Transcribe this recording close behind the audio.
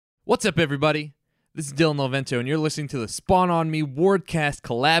What's up, everybody? This is Dylan Lovento, and you're listening to the Spawn on Me Wardcast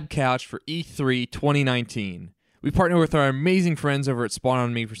Collab Couch for E3 2019. We partner with our amazing friends over at Spawn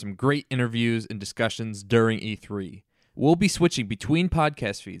on Me for some great interviews and discussions during E3. We'll be switching between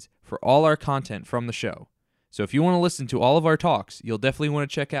podcast feeds for all our content from the show. So if you want to listen to all of our talks, you'll definitely want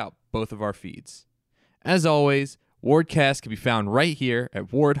to check out both of our feeds. As always, Wardcast can be found right here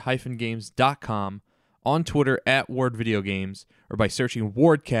at ward-games.com, on Twitter at WardVideoGames, or by searching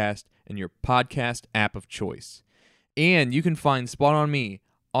Wardcast in your podcast app of choice. And you can find Spawn on Me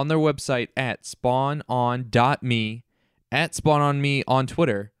on their website at spawnon.me, at Spawn on Me on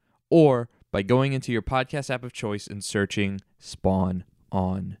Twitter, or by going into your podcast app of choice and searching Spawn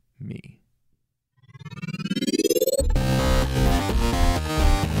on Me.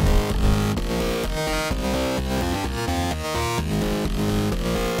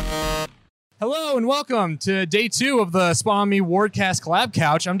 Hello and welcome to day 2 of the Spawn on Me Wardcast Collab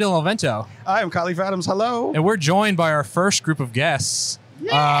Couch. I'm Dylan Lovento. Hi, I'm Khalif Adams. Hello. And we're joined by our first group of guests.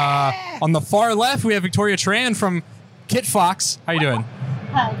 On the far left, we have Victoria Tran from Kit Fox. How you doing?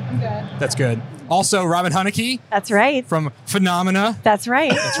 Hi, I'm good. That's good. Also, Robin Hunnicky That's right. from Phenomena. That's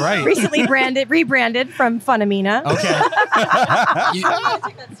right. That's right. Recently rebranded from Funamina. Okay.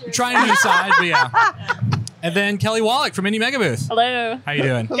 You're trying to decide, but yeah. And then Kelly Wallach from Indie Mega Booth. Hello. How you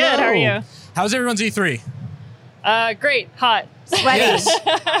doing? Good. How are you? How's everyone's E3? Great. Hot. Sweaty. Yes.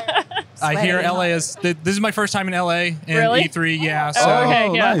 I hear Sweaty. LA is. This is my first time in LA in Really? E3. Yeah. So Oh,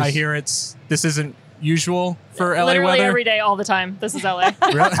 okay. Yeah. I hear this isn't usual for LA Literally weather. every day, all the time. This is LA.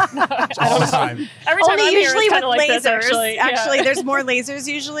 Really? All the time. Every time Only I'm usually here, it's with kind of like lasers. this, actually. Yeah. There's more lasers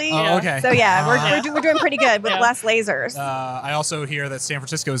usually. Oh, okay. So yeah, we're doing pretty good with Yeah. less lasers. I also hear that San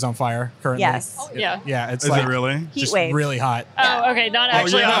Francisco is on fire currently. Yes. Yeah. Yeah, it's Is like it really? Heat just wave. really hot. Oh, okay. Not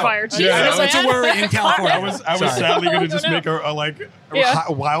actually yeah. on fire. Yeah, Jesus, it's a man. worry in California. I was Sorry. sadly going to Oh, just no. make a Yeah.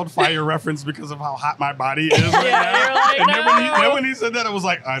 hot wildfire reference because of how hot my body is right Yeah, now. you're like, And then no. when he said that, I was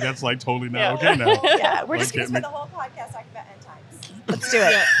like, that's like totally not Yeah. okay now. Yeah, we're just Like, going to spend the whole podcast talking about end times. Let's do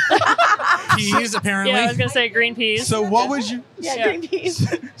it. Peas, apparently. Yeah, I was gonna say green peas. So what would you? Yeah, Yeah. green peas.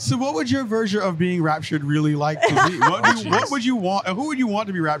 So what would your version of being raptured really like to be? What would you want? Who would you want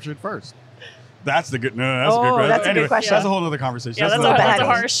to be raptured first? That's the good. No, that's a good Oh, question. that's a good Anyway, question. That's a whole other conversation. yeah, that's another bad.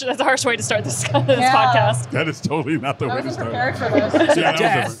 podcast. a harsh way to start this podcast. That is totally not the way to start. for this. Yeah, that was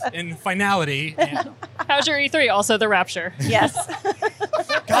Death different. and finality. And, How's your E3? Also the Rapture. Yes.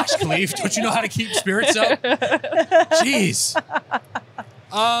 gosh, Khalif, don't you know how to keep spirits up? Jeez.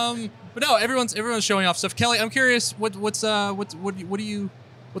 But no, everyone's showing off stuff. Kelly, I'm curious, what's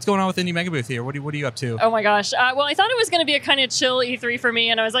going on with Indie Mega Booth here? What are you up to? Oh my gosh. Well, I thought it was going to be a kind of chill E3 for me,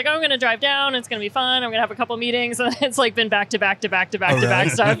 and I was like, oh, I'm going to drive down. It's going to be fun. I'm going to have a couple meetings, and it's like been back to back to back to back to back really?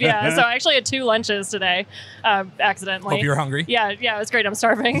 stuff. Yeah. So I actually had 2 lunches today, accidentally. Hope you're hungry. Yeah, it was great. I'm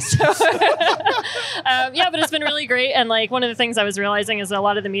starving. So, yeah, but it's been really great. And like one of the things I was realizing is a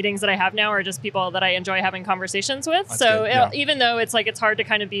lot of the meetings that I have now are just people that I enjoy having conversations with. That's So good, yeah. even though it's like it's hard to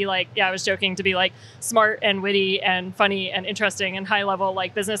kind of be like, I was joking to be like smart and witty and funny and interesting and high level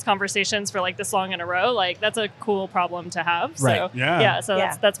like business conversations for like this long in a row, like that's a cool problem to have. Right. So Yeah. so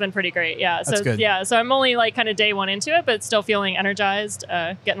Yeah. that's been pretty great. Yeah. That's So good. yeah, so I'm only like kind of day 1 into it, but still feeling energized,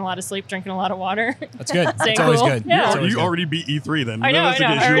 getting a lot of sleep, drinking a lot of water. That's good. Staying That's always cool. good. Yeah. That's You always good. already beat E3 then. I know, That's I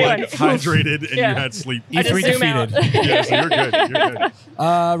know. because you were I like already- hydrated and Yeah. you had sleep. I just E3 zoom out. defeated. Yeah, so you're good. You're good.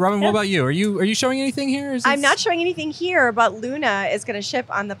 Robin, what about you? Are you showing anything here? Is I'm this- not showing anything here, but Luna is going to ship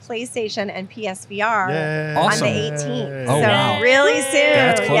on the PlayStation and PSVR. Yay. On Awesome. the 18th. Oh, so wow. really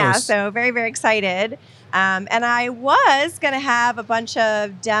soon. That's close. Yeah, so very, very excited. And I was going to have a bunch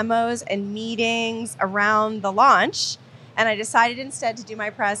of demos and meetings around the launch. And I decided instead to do my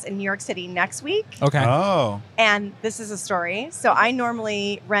press in New York City next week. Okay. Oh. And this is a story. So I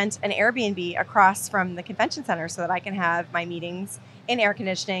normally rent an Airbnb across from the convention center so that I can have my meetings in air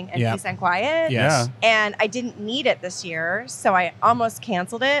conditioning and Yeah. peace and quiet. Yes. And I didn't need it this year, so I almost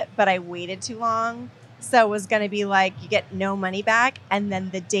canceled it, but I waited too long. So it was going to be like, you get no money back. And then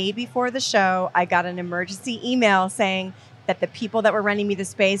the day before the show, I got an emergency email saying that the people that were renting me the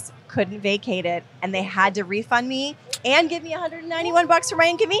space couldn't vacate it, and they had to refund me and give me $191 for my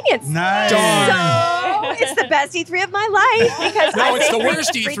inconvenience. Nice. So it's the best E3 of my life because No, I it's the saved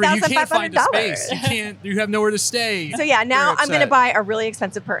worst E3. You can't find a $3,500. space. You have nowhere to stay. So yeah, now You're I'm going to upset. buy a really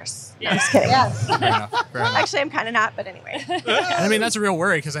expensive purse. No, I'm just kidding. Fair enough. Fair enough. Actually, I'm kind of not, but anyway. I mean, that's a real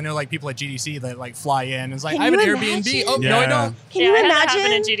worry because I know like people at GDC that like fly in and it's like, Can I have an you Airbnb. imagine? Oh, no, I Yeah. don't. Can yeah, you I had that happen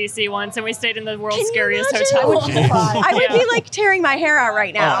imagine? at GDC once, and we stayed in the world's Can you scariest imagine? hotel. I would Yeah. be like tearing my hair out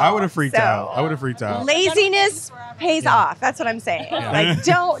right Oh, now. I would have freaked So, out. I would have freaked out. Laziness pays Yeah. off. That's what I'm saying. Yeah. Like,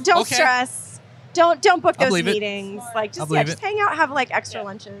 don't Okay. stress. don't book I'll those believe it. meetings. Like I'll just believe just it. hang out, have like extra Yeah.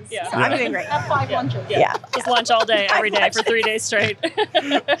 lunches. Yeah. So Yeah. I'm doing great. Have 5 lunches. Yeah. Just lunch all day, every day for 3 days straight.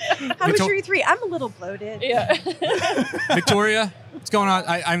 How was your E3? I'm a little bloated. yeah. Victoria, what's going on?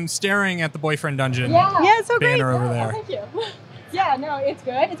 I'm staring at the Boyfriend Dungeon Yeah. Yeah, it's so great. banner over Oh, there. thank you. Yeah, no, it's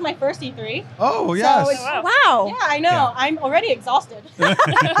good. It's my first E3. Oh yes. it's- Wow. Wow. Yeah, I know. Yeah. I'm already exhausted. So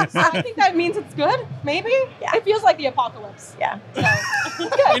I think that means it's good, maybe? Yeah. It feels like the apocalypse. Yeah. So, You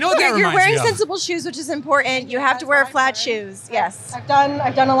good. know what that You're reminds wearing me of? sensible shoes, which is important. You have to wear flat shoes. Yes. I've done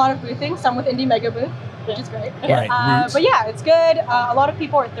a lot of boothing, some with Indie Mega Booth, which is great. Right. But yeah, it's good. A lot of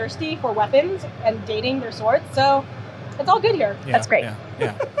people are thirsty for weapons and dating their swords, so it's all good here. Yeah, That's great.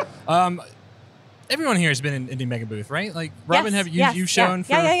 Yeah. Everyone here has been in Indie Mega Booth, right? Like Robin, Yes, have you yes, you shown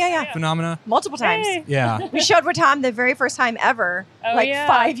for yeah. Phenomena? Multiple times. Hey. Yeah. We showed with Tom the very first time ever, Oh, like yeah.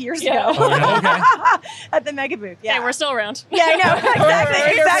 5 years Yeah. ago. Oh, yeah? Okay. At the Mega Booth. Yeah. Hey, we're still around. yeah, I know. We're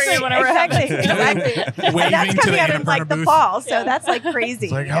here for you whenever it Exactly. And Waving that's to coming the out in like Annapurna the booth. fall, so Yeah. that's like crazy.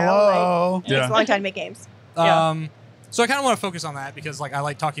 It's like, you know, hello. like, it takes a long time to make games. Yeah. So I kind of want to focus on that because like I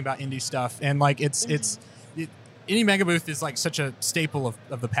like talking about indie stuff and like Indie Mega Booth is like such a staple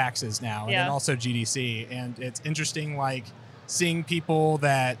of the PAXs now, and Yeah. then also GDC, and it's interesting like seeing people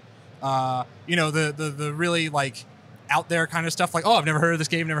that the really like out there kind of stuff, like, oh, I've never heard of this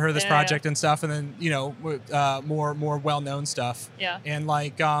game, never heard of this Yeah, project and stuff, and then more well known stuff, Yeah. and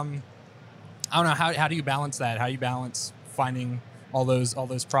like I don't know how do you balance that? How do you balance finding all those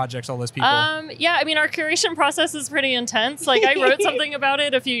projects, all those people? Yeah, I mean, our curation process is pretty intense. Like, I wrote something about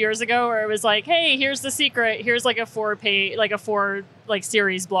it a few years ago where it was like, hey, here's the secret. Here's like a 4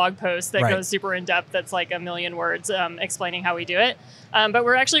 series blog post that Right. goes super in depth. That's like 1,000,000 words explaining how we do it. But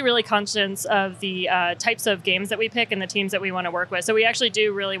we're actually really conscious of the types of games that we pick and the teams that we want to work with. So we actually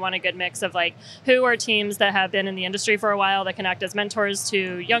do really want a good mix of like who are teams that have been in the industry for a while that can act as mentors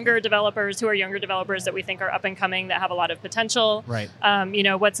to younger developers, who are younger developers that we think are up and coming that have a lot of potential. Right.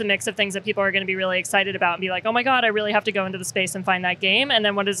 What's a mix of things that people are going to be really excited about and be like, oh my God, I really have to go into the space and find that game. And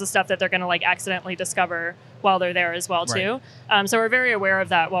then what is the stuff that they're going to like accidentally discover while they're there as well too. So we're very aware of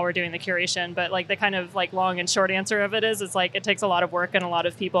that while we're doing the curation. But like the kind of like long and short answer of it is it's like it takes a lot of work and a lot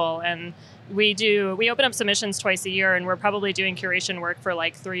of people. And we open up submissions twice a year, and we're probably doing curation work for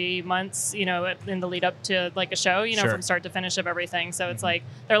like 3 months, in the lead up to like a show, Sure. from start to finish of everything. So it's like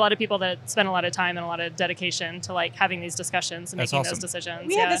there are a lot of people that spend a lot of time and a lot of dedication to like having these discussions and That's making awesome. those decisions.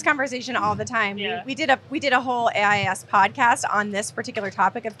 We have this conversation all the time. Yeah. We did a whole AIS podcast on this particular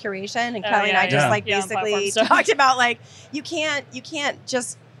topic of curation, and Oh, Kelly and I yeah, just yeah. like Yeah, on basically platform stuff. talked about like you can't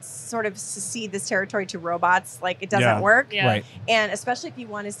just sort of cede this territory to robots. Like it doesn't Yeah. work. Yeah. Right. And especially if you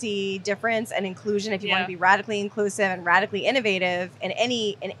want to see difference and inclusion, if you want Yeah. to be radically inclusive and radically innovative in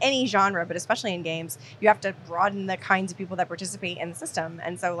any genre, but especially in games, you have to broaden the kinds of people that participate in the system.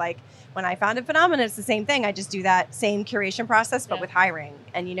 And so like when I founded Phenomena, it's the same thing. I just do that same curation process, but Yeah. with hiring.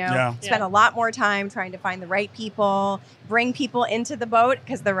 And Yeah. spend a lot more time trying to find the right people, bring people into the boat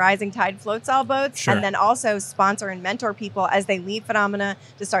because the rising tide floats all boats, Sure. and then also sponsor and mentor people as they leave Phenomena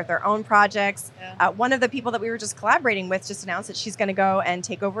to start their own projects. Yeah. One of the people that we were just collaborating with just announced that she's going to go and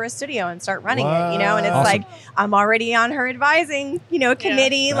take over a studio and start running it, and it's Awesome. like I'm already on her advising,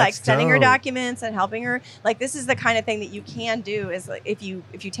 committee, like That's sending her dope. documents and helping her. Like this is the kind of thing that you can do is like, if you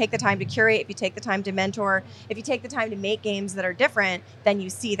take the time to curate, if you take the time to mentor, if you take the time to make games that are different, then you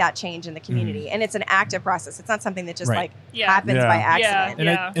see that change in the community. And it's an active process. It's not something that just Right. like Yeah. happens Yeah. by Yeah. accident. And,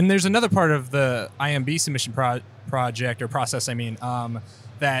 Yeah. and there's another part of the IMB submission project or process,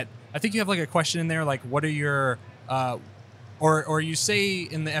 that I think you have like a question in there, like what are your, or you say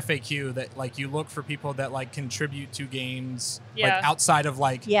in the FAQ that like you look for people that like contribute to games Yeah. like outside of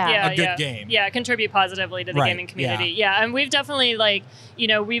like Yeah. a good game. Yeah, contribute positively to the Right, gaming community. Yeah. And we've definitely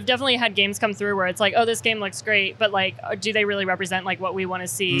we've definitely had games come through where it's like, oh, this game looks great, but like, do they really represent like what we want to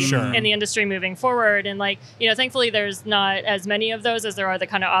see Sure. in the industry moving forward? And like, thankfully there's not as many of those as there are the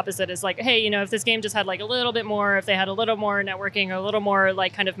kind of opposite is like, hey, if this game just had like a little bit more, if they had a little more networking or a little more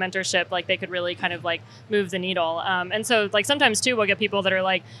like kind of mentorship, like they could really kind of like move the needle. And so like sometimes too, we'll get people that are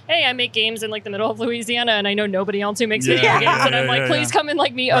like, hey, I make games in like the middle of Louisiana and I know nobody else who makes Yeah. video games. And I'm Yeah, like, yeah, please yeah. come and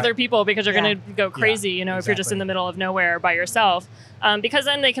like meet Right. other people because you're Yeah. going to go crazy, if you're just exactly. in the middle of nowhere by yourself. Because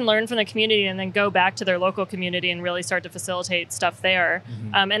then they can learn from the community and then go back to their local community and really start to facilitate stuff there.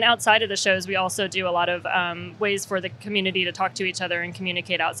 And outside of the shows, we also do a lot of ways for the community to talk to each other and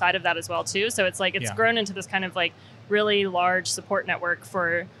communicate outside of that as well too. So it's like it's Yeah. grown into this kind of like really large support network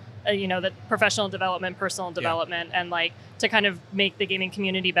for the professional development, personal development, and like to kind of make the gaming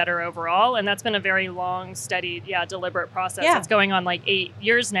community better overall. And that's been a very long, steady, deliberate process. Yeah. It's going on like 8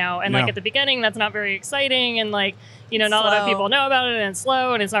 years now. And like at the beginning, that's not very exciting. And like, not a lot of people know about it, and it's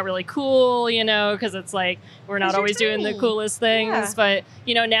slow, and it's not really cool, because it's like we're not always doing the coolest things. Yeah. But,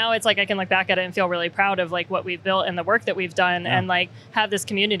 now it's like I can look back at it and feel really proud of like what we've built and the work that we've done and like have this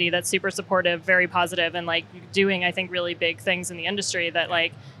community that's super supportive, very positive, and like doing, I think, really big things in the industry that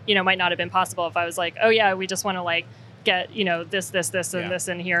like, might not have been possible if I was like, oh yeah, we just want to like get, this, and this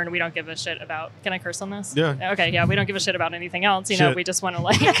in here, and we don't give a shit about, can I curse on this? Yeah. Okay, yeah, we don't give a shit about anything else, Shit. we just want to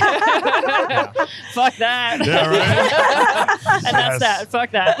like, fuck that. Yeah, right. And that's that, fuck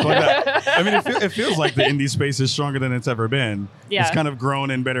that. Fuck that. I mean, it feels like the indie space is stronger than it's ever been. Yeah. It's kind of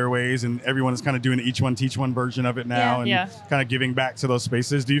grown in better ways, and everyone is kind of doing each one teach one version of it now, and kind of giving back to those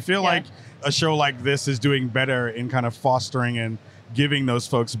spaces. Do you feel like a show like this is doing better in kind of fostering and giving those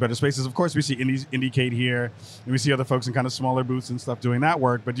folks better spaces? Of course, we see IndieCade here, and we see other folks in kind of smaller booths and stuff doing that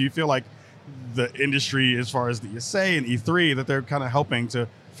work. But do you feel like the industry, as far as the ESA and E3, that they're kind of helping to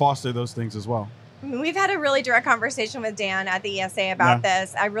foster those things as well? We've had a really direct conversation with Dan at the ESA about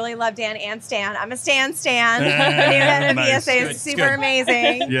this. I really love Dan and Stan. I'm a Stan. The new head of Nice. ESA is super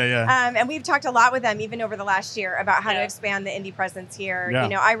amazing. Yeah. And we've talked a lot with them, even over the last year, about how to expand the indie presence here.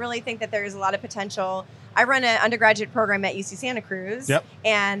 Yeah. I really think that there is a lot of potential. I run an undergraduate program at UC Santa Cruz,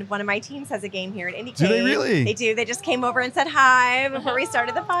 and one of my teams has a game here at IndieCade. Do they really? They do. They just came over and said hi before we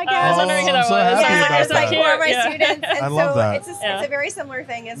started the podcast. I was wondering who that so was. happy about It's like that. four of my students. And I love that. It's a very similar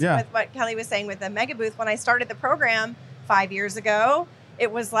thing as Yeah. with what Kelly was saying with the Mega Booth. When I started the program 5 years ago, it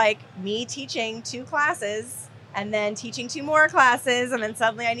was like me teaching 2 classes and then teaching 2 more classes, and then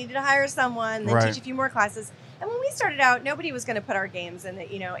suddenly I needed to hire someone, then teach a few more classes. And when we started out, nobody was going to put our games in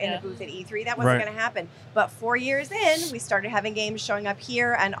the booth at E3. That wasn't going to happen. But 4 years in, we started having games showing up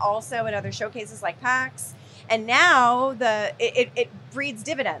here and also at other showcases like PAX. And now it breeds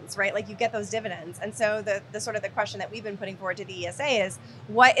dividends, right? Like you get those dividends. And so the sort of the question that we've been putting forward to the ESA is,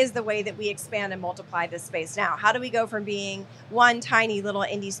 what is the way that we expand and multiply this space now? How do we go from being one tiny little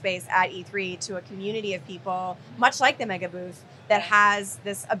indie space at E3 to a community of people, much like the Mega Booth, that has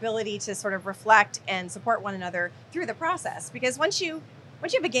this ability to sort of reflect and support one another through the process? Because once you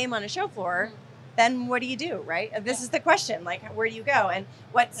have a game on a show floor, then what do you do, right? This is the question, like, where do you go? And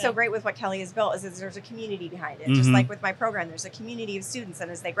what's so great with what Kelly has built is there's a community behind it. Just like with my program, there's a community of students,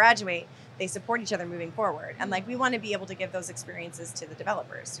 and as they graduate, they support each other moving forward. And like, we want to be able to give those experiences to the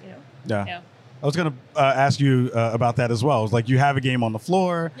developers, Yeah. I was going to ask you about that as well. It's like you have a game on the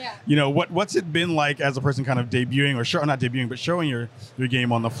floor. Yeah. What's it been like as a person kind of debuting, or not debuting, but showing your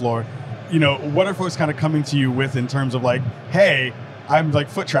game on the floor? What are folks kind of coming to you with in terms of like, hey, I'm like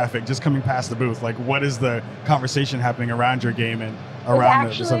foot traffic just coming past the booth. Like, what is the conversation happening around your game and around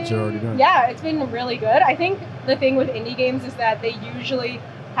the stuff you're already doing? Yeah, it's been really good. I think the thing with indie games is that they usually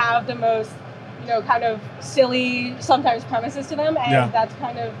have the most, kind of silly, sometimes premises to them. And that's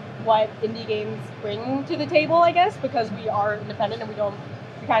kind of what indie games bring to the table, I guess, because we are independent and we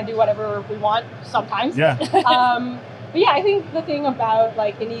kind of do whatever we want sometimes. Yeah. But yeah, I think the thing about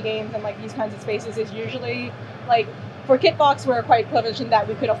like indie games and like these kinds of spaces is usually like, for Kitbox, we're quite privileged in that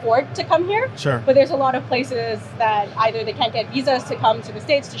we could afford to come here. Sure. But there's a lot of places that either they can't get visas to come to the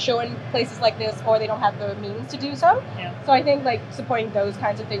States to show in places like this, or they don't have the means to do so. Yeah. So I think like supporting those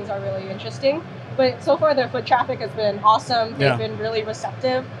kinds of things are really interesting. But so far, the foot traffic has been awesome. They've been really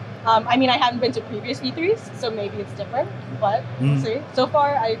receptive. I mean, I haven't been to previous E3s, so maybe it's different, but we'll see. So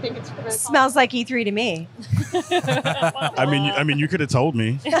far, I think it's really Smells like E3 to me. I mean, you could have told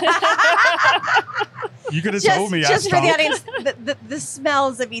me. You could have told me. Just for the audience, the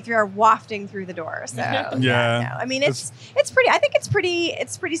smells of E3 are wafting through the door. So yeah. I mean, it's pretty. I think it's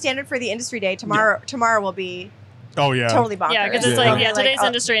pretty standard for the industry day. Tomorrow will be. Oh yeah, totally bonkers. Yeah, because it's today's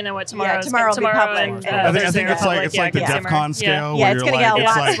industry, and then what tomorrow? Tomorrow will be public. I think it's like the DEF CON scale. Yeah, where it's you're gonna get a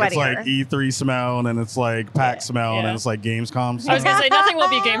lot it's like sweatier. E3 smell, and then it's like PAX smell, and then it's like Gamescom smell. I was gonna say nothing will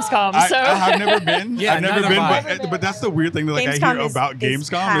be Gamescom. So I've never been. Yeah, I've never neither been. But that's the weird thing that like I Gamescom hear about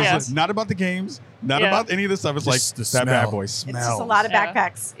Gamescom. is It's not about the games, not about any of this stuff. It's Just like the that bad smell. boy It's smell. just a lot of Yeah.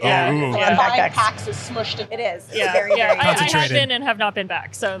 backpacks. Yeah. Ooh. a lot Yeah. of Backpacks. packs is smushed in. It is. It's yeah, very, very I have Concentrated. been and have not been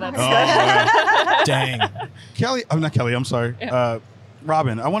back, so that's. Oh, Dang. Kelly, I'm not Kelly. I'm sorry.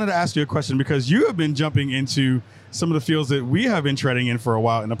 Robin, I wanted to ask you a question because you have been jumping into some of the fields that we have been treading in for a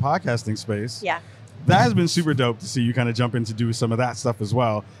while in the podcasting space. Yeah. That has been super dope to see you kind of jump in to do some of that stuff as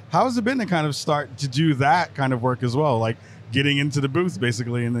well. How has it been to kind of start to do that kind of work as well? Like getting into the booth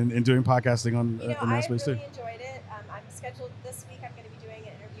basically and then doing podcasting on in that space really too. enjoyed it. I'm scheduled this week. I'm going to be doing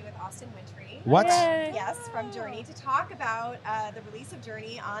an interview with Austin Wintry. What? Yes, from Journey to talk about the release of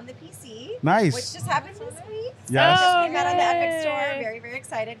Journey on the PC. Nice. Which just happened this week. Yes. So just came out on the Epic Store. Very, very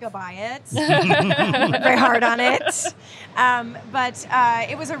excited. Go buy it. Worked very hard on it. But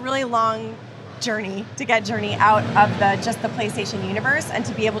it was a really long journey to get Journey out of the PlayStation universe, and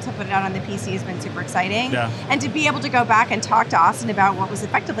to be able to put it out on the PC has been super exciting. Yeah. And to be able to go back and talk to Austin about what was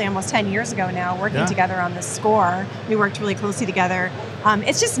effectively almost 10 years ago now, working together on this score. We worked really closely together.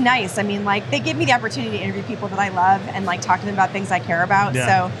 It's just nice. I mean, like, they give me the opportunity to interview people that I love and like talk to them about things I care about.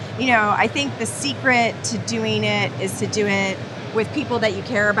 Yeah. So, I think the secret to doing it is to do it with people that you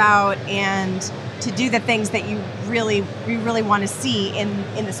care about, and to do the things that you really want to see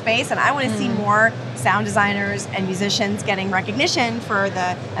in the space. And I want to see more sound designers and musicians getting recognition for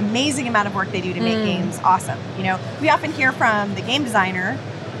the amazing amount of work they do to make games awesome. We often hear from the game designer,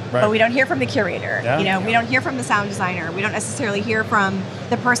 but we don't hear from the curator. Yeah. We don't hear from the sound designer. We don't necessarily hear from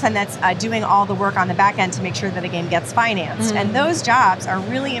the person that's doing all the work on the back end to make sure that a game gets financed. And those jobs are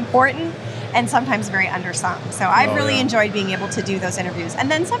really important and sometimes very undersung. So I've really enjoyed being able to do those interviews. And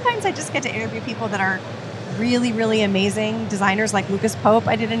then sometimes I just get to interview people that are really, really amazing designers, like Lucas Pope.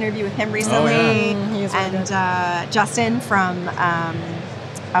 I did an interview with him recently. And Justin from,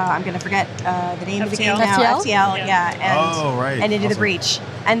 I'm going to forget the name of the game now. FTL, and Into the Breach.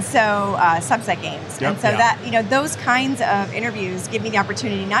 And so Subset Games. Yep. And so that, those kinds of interviews give me the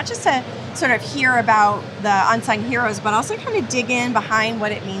opportunity not just to sort of hear about the unsung heroes, but also kind of dig in behind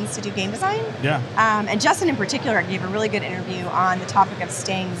what it means to do game design. Yeah. And Justin in particular gave a really good interview on the topic of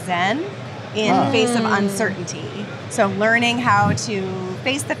staying zen in the face of uncertainty. So learning how to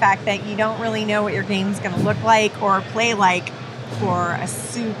face the fact that you don't really know what your game's going to look like or play like for a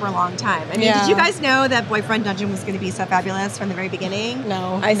super long time. I mean, did you guys know that Boyfriend Dungeon was going to be so fabulous from the very beginning?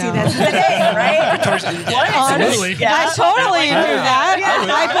 No. I see this today, right? Absolutely. Yeah. I totally knew that.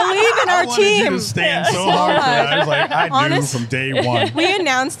 Yeah. I believe in our I wanted you team. to stand so hard for that. I was like, I knew from day one. We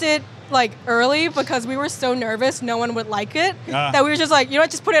announced it like early because we were so nervous no one would like it that we were just like,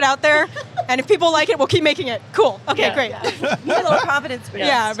 just put it out there, and if people like it, we'll keep making it. Cool. Okay, great. A little confidence boost.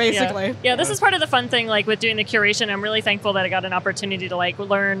 Yeah, basically. Yeah, this is part of the fun thing, like with doing the curation. I'm really thankful that I got an opportunity to like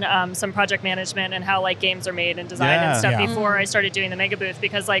learn some project management and how like games are made and designed and stuff before I started doing the Mega Booth,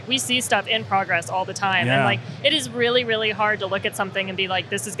 because like we see stuff in progress all the time, and like it is really, really hard to look at something and be like,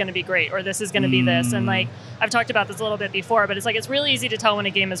 this is going to be great, or this is going to be this. And like I've talked about this a little bit before, but it's like it's really easy to tell when a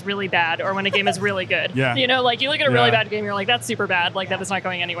game is really bad or when a game is really good. Like you look at a really bad game, you're like, that's super bad, like that is not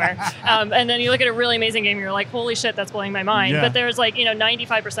going anywhere. And then you look at a really amazing game, you're like, holy shit, that's blowing my mind. But there's like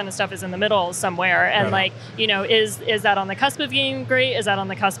 95% of stuff is in the middle somewhere, and like is that on the cusp of being great? Is that on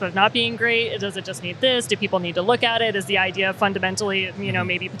the cusp of not being great? Does it just need this? Do people need to look at it? Is the idea fundamentally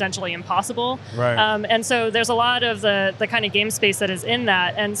maybe potentially impossible? And so there's a lot of the kind of game space that is in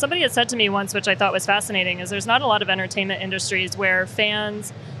that. And somebody had said to me once, which I thought was fascinating, is there's not a lot of entertainment industries where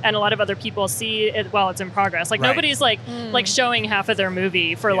fans and a lot of other people see it while it's in progress. Like nobody's like showing half of their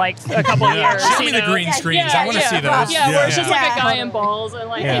movie for like a couple of years. Show me the green screens. I want to see those. Yeah, where it's just like a guy in balls and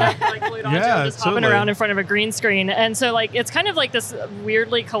like like glued onto him, just hopping around in front of a green screen. And so like it's kind of like this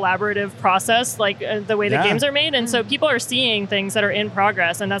weirdly collaborative process, like the way the games are made. And so people are seeing things that are in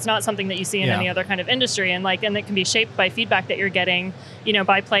progress, and that's not something that you see in any other kind of industry. And like, and it can be shaped by feedback that you're getting,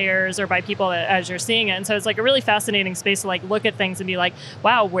 by players or by people as you're seeing it. And so it's like a really fascinating space to like look at things and be like,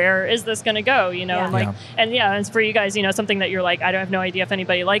 wow, where is this going to go? And like, and for you guys, something that you're like, I don't have no idea if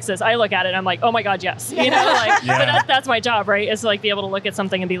anybody likes this. I look at it and I'm like, oh my God, yes. But that's my job, right? Is to like be able to look at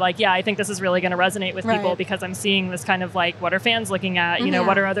something and be like, yeah, I think this is really going to resonate with people because I'm seeing this kind of like, what are fans looking at?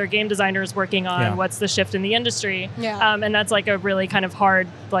 What are other game designers working on? What's the shift in the industry? And that's like a really kind of hard,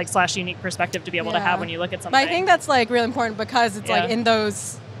 like / unique perspective to be able to have when you look at something. But I think that's like really important because it's like in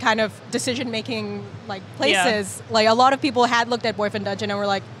those kind of decision-making like places, like a lot of people had looked at Boyfriend Dungeon and were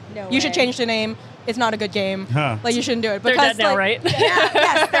like, you should change the name. It's not a good game. Like you shouldn't do it. Because, they're dead now, right?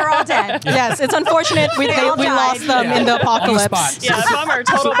 Yes, they're all dead. Yes, it's unfortunate we lost them in the apocalypse. Yeah, bummer,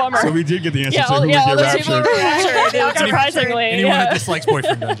 total bummer. So we did get the answer to who was raptured. Surprisingly. Anyone that dislikes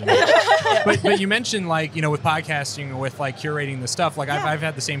Boyfriend Dungeon. But you mentioned like, with podcasting, with like curating the stuff, like I've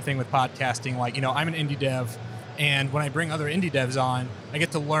had the same thing with podcasting. Like, I'm an indie dev, and when I bring other indie devs on, I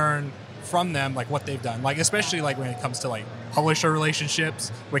get to learn from them like what they've done, like especially like when it comes to like publisher relationships,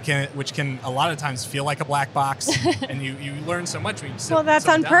 which can a lot of times feel like a black box, and you learn so much when you sit. Well, that's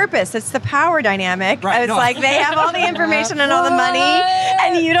on purpose. It's the power dynamic. Right, It's like they have all the information and all the money,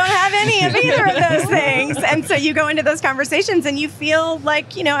 and you don't have any of either of those things. And so you go into those conversations and you feel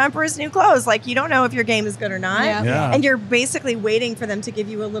like, Emperor's New Clothes. Like you don't know if your game is good or not. Yeah. And you're basically waiting for them to give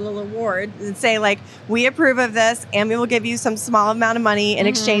you a little award and say, like, we approve of this and we will give you some small amount of money in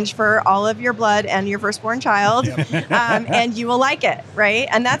exchange for all of your blood and your firstborn child. And you will like it, right?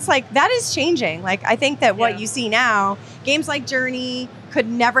 And that's that is changing. Like, I think that what you see now, games like Journey could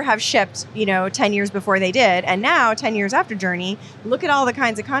never have shipped, 10 years before they did. And now, 10 years after Journey, look at all the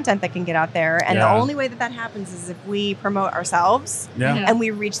kinds of content that can get out there. And the only way that happens is if we promote ourselves and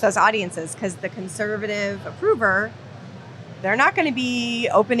we reach those audiences, because the conservative approver, they're not going to be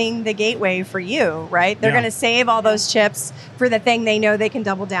opening the gateway for you, right? They're going to save all those chips for the thing they know they can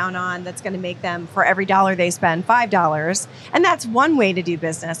double down on that's going to make them, for every $1 they spend, $5. And that's one way to do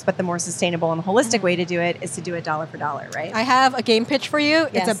business, but the more sustainable and holistic way to do it is to do it dollar for dollar, right? I have a game pitch for you.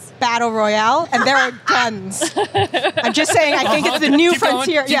 Yes. It's a battle royale, and there are guns. I'm just saying, I think it's the new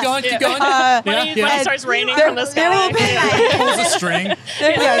frontier. Keep going. When it starts raining from the sky. Pulls a string.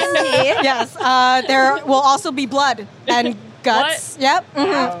 Yes. There will also be blood and guts. What? Yep.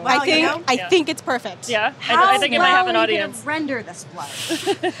 Well, I think it's perfect. Yeah, I think it might have an audience. Render this blood.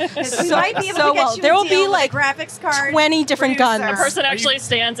 We might be able to get you there a will deal be with a graphics card. 20 different guns. A person actually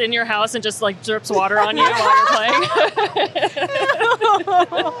stands in your house and just drips water on you while you're playing.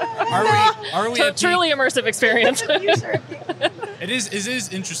 Are we truly immersive experience? It is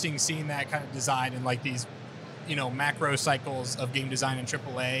interesting seeing that kind of design in these macro cycles of game design in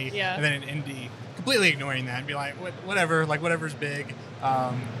AAA, and then in indie, completely ignoring that and be like, whatever, whatever's big,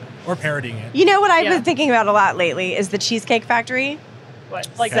 or parodying it. You know what I've been thinking about a lot lately is the Cheesecake Factory. What,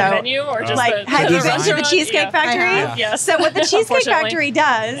 the venue or just have you been to the Cheesecake Factory? Yes. So what the Cheesecake Factory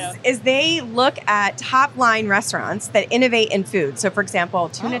does is they look at top line restaurants that innovate in food. So for example,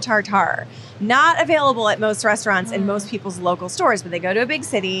 tuna tartare, not available at most restaurants in most people's local stores, but they go to a big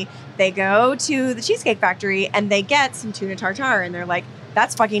city, they go to the Cheesecake Factory and they get some tuna tartare and they're like,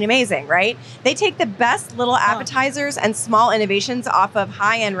 that's fucking amazing, right? They take the best little appetizers and small innovations off of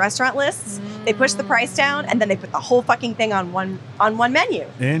high-end restaurant lists. They push the price down, and then they put the whole fucking thing on one menu.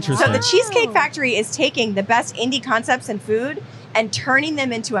 Interesting. So the Cheesecake Factory is taking the best indie concepts in food and turning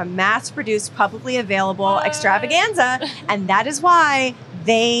them into a mass-produced, publicly available extravaganza, and that is why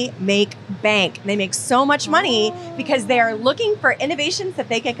they make bank. They make so much money because they are looking for innovations that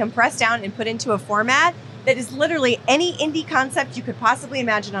they can compress down and put into a format that is literally any indie concept you could possibly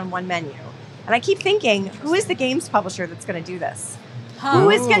imagine on one menu. And I keep thinking, who is the games publisher that's going to do this? Who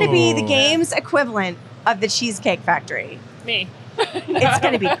is going to be the games equivalent of the Cheesecake Factory? Me. It's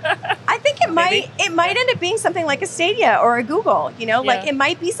going to be. I think it might end up being something like a Stadia or a Google, like it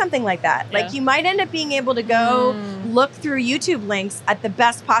might be something like that. Yeah. Like you might end up being able to go look through YouTube links at the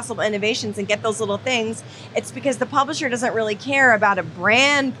best possible innovations and get those little things. It's because the publisher doesn't really care about a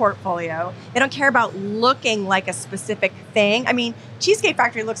brand portfolio. They don't care about looking like a specific thing. I mean, Cheesecake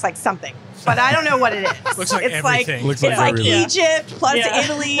Factory looks like something, but I don't know what it is. Looks like it's everything. It's like Egypt plus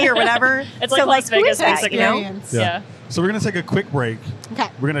Italy or whatever. It's like Las Vegas, basically. Yeah. So we're gonna take a quick break. Okay.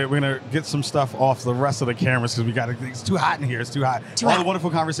 We're gonna get some stuff off the rest of the cameras because it's too hot in here. It's too hot. All the wonderful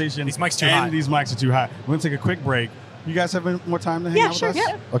conversation. These mics too and hot. These mics are too hot. We're gonna take a quick break. You guys have more time to hang out with us?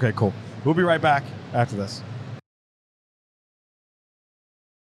 Yeah. Okay, cool. We'll be right back after this.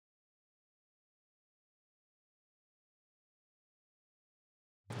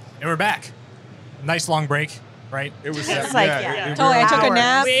 And we're back. Nice long break, right? It was It's like, Totally, I took a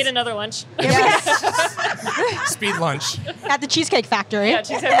nap. We ate another lunch. Speed lunch. At the Cheesecake Factory. Yeah,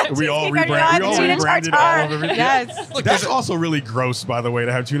 Cheesecake. We all Cheesecake Factory, rebranded all of everything. Yes. Look, that's also really gross, by the way,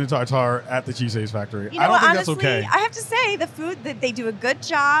 to have tuna tartare at the Cheesecake Factory. You know, I don't think honestly, that's okay. I have to say, the food, that they do a good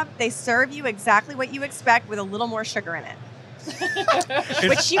job. They serve you exactly what you expect with a little more sugar in it.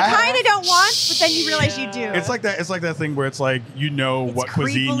 Which you kind of don't want, but then you realize you do. It's like that. It's like that thing where it's like what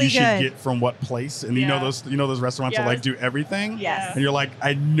cuisine you should get from what place, and you know those restaurants that do everything. Yes. And you're like,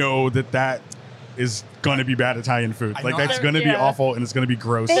 I know that is going to be bad Italian food. Like that's going to be awful, and it's going to be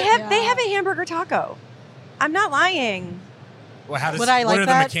gross. They have a hamburger taco. I'm not lying. Well, Would I like what are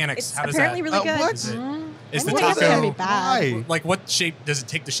that? the mechanics? It's How does apparently that? really good. What? Is the I think it's gonna be taco bad. Why? like what shape? Does it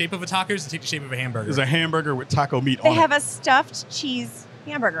take the shape of a taco? Or does it take the shape of a hamburger? There's a hamburger with taco meat They on have it. a stuffed cheese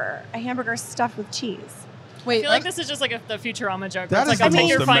hamburger. A hamburger stuffed with cheese. I Wait, feel like this is just like the Futurama joke. That It's is like, the I'll take most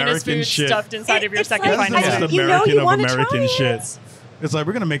your finest American food shit. stuffed inside of your It's second like- That's the finest most food. You know American you of wanna American try shit. it. It's like,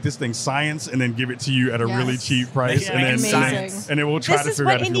 we're going to make this thing science and then give it to you at a really cheap price. Yeah. And then we'll try to figure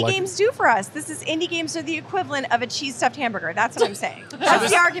out if you like it. This is what indie games do for us. Indie games are the equivalent of a cheese stuffed hamburger. That's what I'm saying. That's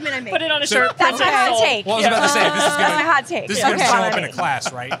the argument I made. Put it on a shirt. That's my hot take. Well, I was about to say, that's my hot take. This is going to show up in a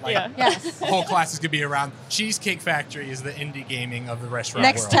class, right? Like, Yes. the whole class is going to be around Cheesecake Factory is the indie gaming of the restaurant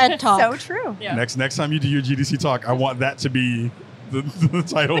Next world. TED Talk. So true. Yeah. Next time you do your GDC talk, I want that to be the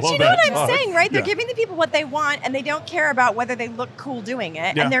title of that. But you know what I'm talk. saying, right? They're giving the people what they want, and they don't care about whether they look cool doing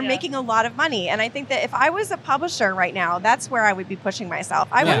it, and they're making a lot of money. And I think that if I was a publisher right now, that's where I would be pushing myself.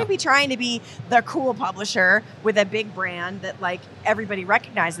 I wouldn't be trying to be the cool publisher with a big brand that like everybody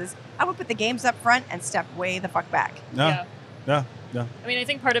recognizes. I would put the games up front and step way the fuck back. Yeah. I mean, I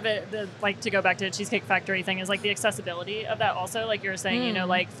think part of it, like to go back to the Cheesecake Factory thing, is like the accessibility of that also. Like you were saying, you know,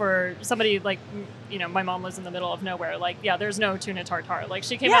 like for somebody like, you know, my mom lives in the middle of nowhere. Like, there's no tuna tartare. Like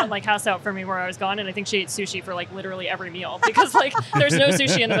she came out and like house out for me where I was gone, and I think she ate sushi for like literally every meal because like there's no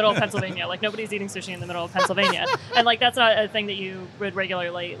sushi in the middle of Pennsylvania. Like nobody's eating sushi in the middle of Pennsylvania, and like that's not a thing that you would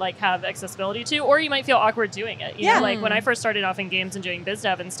regularly like have accessibility to, or you might feel awkward doing it. You know, like when I first started off in games and doing biz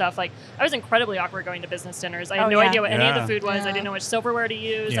dev and stuff, like I was incredibly awkward going to business dinners. I had no idea what any of the food was. I didn't know which silverware to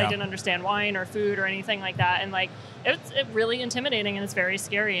use. I didn't understand wine or food or anything like that, and like it's really intimidating and it's very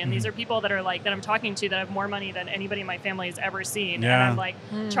scary. And these are people that are like that I'm talking to that have more money than anybody in my family has ever seen, and I'm like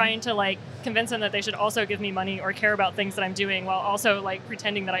trying to like convince them that they should also give me money or care about things that I'm doing, while also like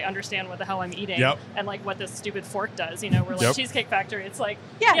pretending that I understand what the hell I'm eating and like what this stupid fork does. You know, we're like Cheesecake Factory. It's like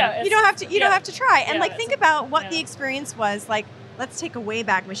you don't have to. You don't have to try. And like think about what the experience was like. Let's take a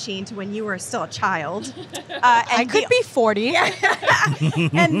Wayback Machine to when you were still a child. I could be 40.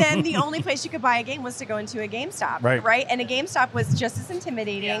 And then the only place you could buy a game was to go into a GameStop, right? And a GameStop was just as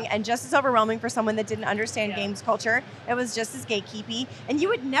intimidating and just as overwhelming for someone that didn't understand games culture. It was just as gatekeepy. And you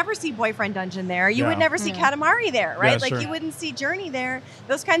would never see Boyfriend Dungeon there. You would never see Katamari there, right? You wouldn't see Journey there.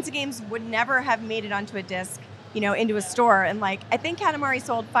 Those kinds of games would never have made it onto a disc, you know, into a store. And like, I think Katamari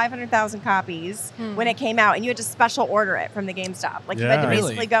sold 500,000 copies when it came out, and you had to special order it from the GameStop. Like you had to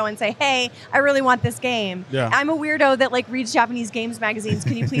basically go and say, hey, I really want this game. I'm a weirdo that like reads Japanese games magazines.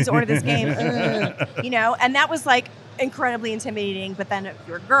 Can you please order this game? You know, and that was like incredibly intimidating. But then if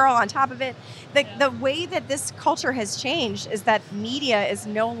you're a girl on top of it, the way that this culture has changed is that media is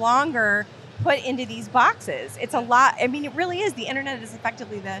no longer put into these boxes. It's a lot. I mean, it really is. The internet is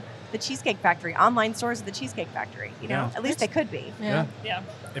effectively the Cheesecake Factory. Online stores are the Cheesecake Factory. You know, at least they could be. Yeah.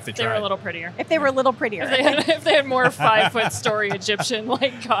 If they were a little prettier. If they were a little prettier. If they had more 5-foot story Egyptian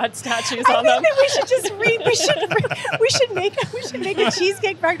like god statues on them. I think that we should just we should make a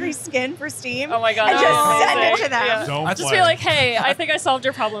Cheesecake Factory skin for Steam. Oh my god! And just send it to them. Yeah. I just feel like, hey, I think I solved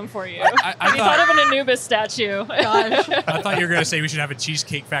your problem for you. I thought of an Anubis statue. Gosh. I thought you were gonna say we should have a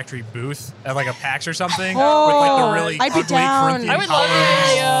Cheesecake Factory booth at like a PAX or something with Oh, like the really I'd be ugly down. Corinthian I would love the colors.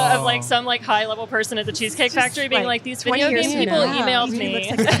 idea of like some like high level person at the Cheesecake Factory being like, these video game people emailed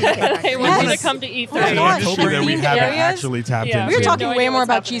me. They want me to come to E3. Oh my gosh. Industry that we haven't Areas? actually tapped Yeah. into. We were have talking no way idea more what's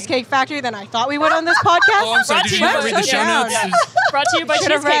about happening. Cheesecake Factory than I thought we would on this podcast. Oh, I'm sorry. Did you not read the show notes? Brought to you by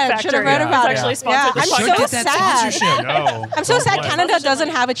Should've Cheesecake read- Factory. should've read about It's it. actually sponsored Yeah, the I'm Should so get podcast. that sad. sponsorship. No. I'm so sad Don't Canada doesn't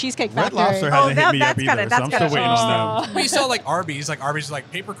have a Cheesecake Red Factory. Lobster hasn't hit me that's up either, gotta- so that's I'm still gotta waiting on change. them. We saw like Arby's is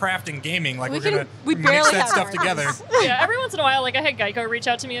like papercraft and gaming. Like We we're gonna we mix barely that have stuff Arby's. together. Yeah, every once in a while, like I had Geico reach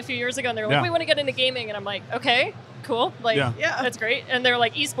out to me a few years ago, and they were like, Yeah. "We want to get into gaming," and I'm like, "Okay, cool, like, Yeah. that's great." And they're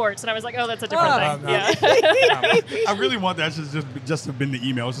like esports, and I was like, "Oh, that's a different Oh, thing." no. Yeah, I really want that to just have been the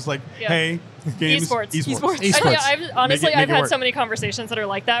email. It's just like, Yeah. hey, games, Esports. Make I've it had work. so many conversations that are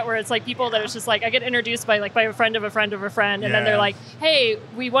like that, where it's like people that it's just like I get introduced by a friend of a friend of a friend, and then they're like, "Hey,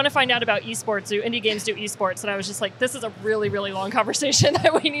 we want to find out about esports. Do indie games do esports?" And I was just like, "This is a really, really long conversation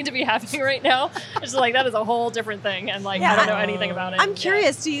that we need to be having right now." It's just like that is a whole different thing, and like I don't know anything about it. I'm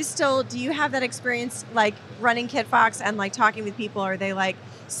curious. Do you have that experience like running KitFox and like talking with people? Are they like,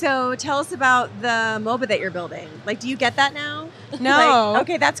 so tell us about the MOBA that you're building? Like, do you get that now? No. Like,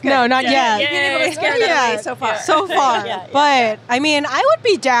 okay, that's good. No, not Yeah. yet. You've been able to scare Yeah. that away so far. So far. Yeah. But I mean, I would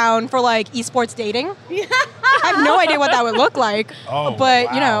be down for like esports dating. I have no idea what that would look like. Oh,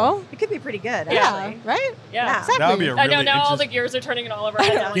 but you wow. know, It could be pretty good. yeah, Actually. right? Yeah. Exactly. That would be a I really know now all the interesting. gears are turning in all of our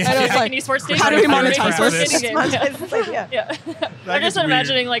heads. I know. Like, I know, it's like, like, an esports how do we station, monetize esports this? indie game. Yeah. Yeah. I'm gets just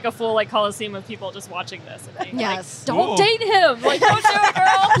imagining like a full like coliseum of people just watching this. And being Yes. like, don't Cool. date him. Like, don't do it,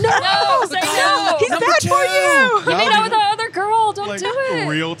 girl. No, say no. He's Number bad for you. You made out with that other girl. Don't like do it.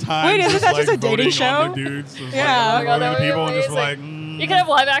 real time. Wait, isn't that like, just a dating voting on show? the dudes, just, Yeah. like, Oh my God, voting that on would the be people and just amazing. like. You could have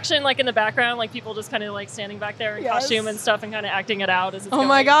live action like in the background, like people just kind of like standing back there in Yes. costume and stuff and kind of acting it out as it's Oh going.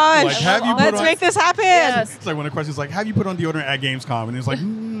 my gosh. Like, have you put Let's on- make this happen. Yes. It's like when the question's like, have you put on deodorant at Gamescom? And it's like,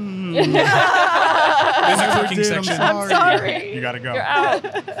 There's a cooking section. I'm sorry. You got to go. You're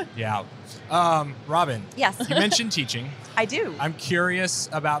out. Yeah. Robin. Yes. You mentioned teaching. I do. I'm curious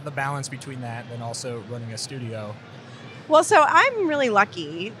about the balance between that and also running a studio. Well, so I'm really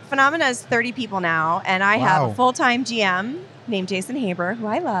lucky. Phenomena is 30 people now, and I have a full-time GM named Jason Haber, who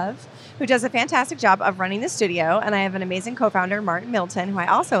I love, who does a fantastic job of running the studio. And I have an amazing co-founder, Martin Milton, who I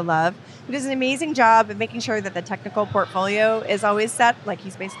also love, who does an amazing job of making sure that the technical portfolio is always set. Like,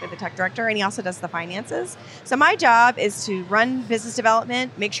 he's basically the tech director, and he also does the finances. So my job is to run business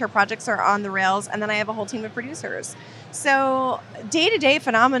development, make sure projects are on the rails, and then I have a whole team of producers. So day-to-day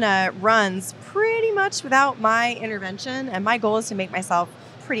Phenomena runs pretty much without my intervention, and my goal is to make myself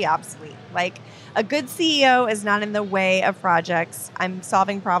pretty obsolete. Like, a good CEO is not in the way of projects. I'm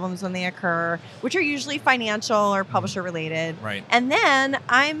solving problems when they occur, which are usually financial or publisher related. Right. And then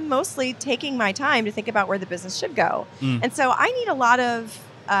I'm mostly taking my time to think about where the business should go. And so I need a lot of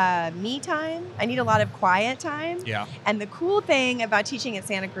me time. I need a lot of quiet time. Yeah. And the cool thing about teaching at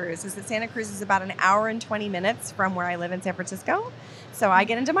Santa Cruz is that Santa Cruz is about an hour and 20 minutes from where I live in San Francisco. So I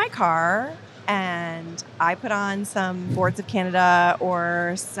get into my car and I put on some Boards of Canada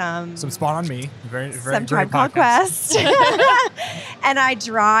or some Spawn on Me, very some Tribe Called Quest, and I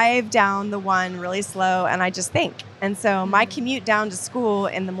drive down the one really slow, and I just think. And so my commute down to school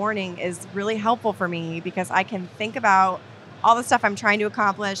in the morning is really helpful for me because I can think about all the stuff I'm trying to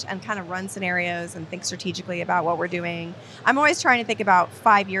accomplish and kind of run scenarios and think strategically about what we're doing. I'm always trying to think about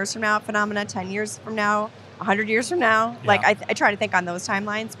 5 years from now, Phenomena, 10 years from now, 100 years from now. Yeah. Like, I try to think on those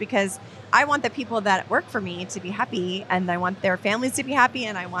timelines because I want the people that work for me to be happy, and I want their families to be happy,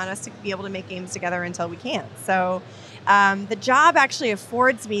 and I want us to be able to make games together until we can't. So the job actually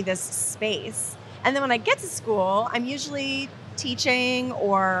affords me this space. And then when I get to school, I'm usually teaching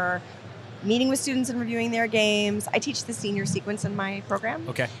or meeting with students and reviewing their games. I teach the senior sequence in my program.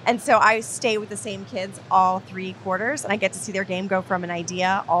 Okay. And so I stay with the same kids all 3 quarters, and I get to see their game go from an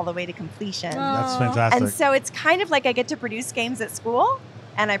idea all the way to completion. That's fantastic. And so it's kind of like I get to produce games at school,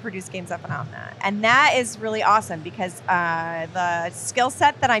 and I produce games at Phenomena. And that is really awesome because the skill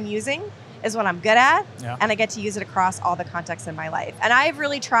set that I'm using is what I'm good at, and I get to use it across all the contexts in my life. And I've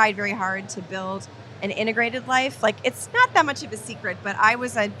really tried very hard to build an integrated life. Like, it's not that much of a secret, but I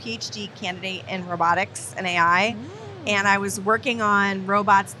was a PhD candidate in robotics and AI. And I was working on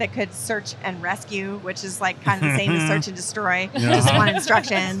robots that could search and rescue, which is like kind of the same as search and destroy, just one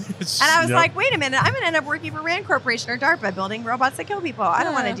instruction. And I was like, wait a minute, I'm going to end up working for Rand Corporation or DARPA building robots that kill people. I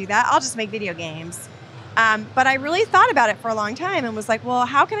don't want to do that. I'll just make video games. But I really thought about it for a long time and was like, well,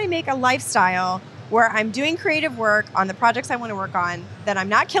 how can I make a lifestyle where I'm doing creative work on the projects I want to work on, that I'm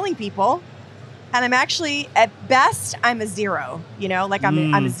not killing people, and I'm actually, at best, I'm a zero, you know, like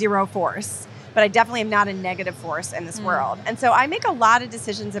I'm a zero force. But I definitely am not a negative force in this world. And so I make a lot of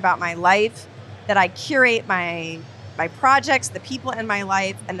decisions about my life, that I curate my projects, the people in my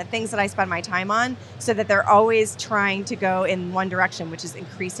life, and the things that I spend my time on, so that they're always trying to go in one direction, which is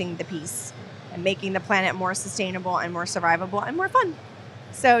increasing the peace and making the planet more sustainable and more survivable and more fun.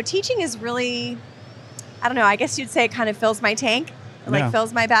 So teaching is really, I don't know, I guess you'd say it kind of fills my tank. Like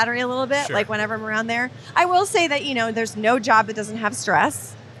fills my battery a little bit, like whenever I'm around there. I will say that, you know, there's no job that doesn't have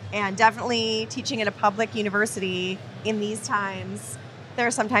stress. And definitely teaching at a public university in these times, there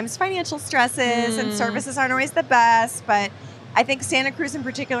are sometimes financial stresses and services aren't always the best. But I think Santa Cruz in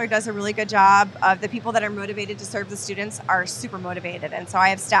particular does a really good job of the people that are motivated to serve the students are super motivated. And so I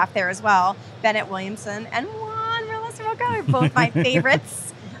have staff there as well. Bennett Williamson and Juan Roca are both my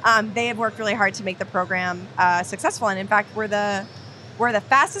favorites. They have worked really hard to make the program successful. And in fact, we're the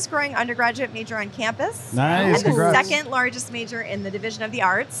fastest growing undergraduate major on campus. Nice. And the second largest major in the Division of the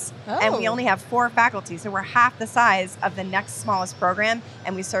Arts. And we only have 4 faculty. So we're half the size of the next smallest program,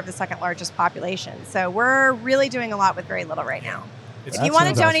 and we serve the second largest population. So we're really doing a lot with very little right now. If you want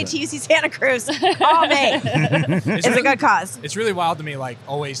to donate to UC Santa Cruz, call me. It's a good cause. It's really wild to me, like,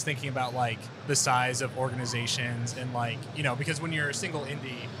 always thinking about, like, the size of organizations and, like, you know, because when you're a single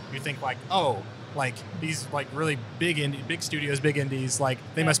indie, you think, like, oh, like these like really big studios, big indies, like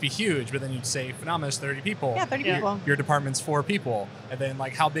they must be huge. But then you'd say Phenomena's 30 people. Yeah, 30 people. Your department's 4 people. And then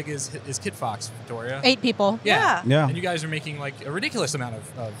like how big is Kit Fox, Victoria? 8 people. Yeah. And you guys are making like a ridiculous amount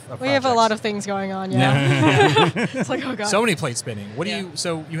of We have a lot of things going on. It's like, oh god. So many plates spinning. What do you?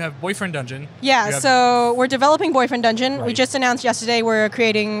 So you have Boyfriend Dungeon. Yeah. So we're developing Boyfriend Dungeon. Right. We just announced yesterday we're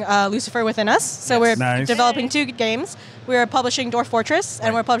creating Lucifer Within Us. So we're developing 2 games. We're publishing Dwarf Fortress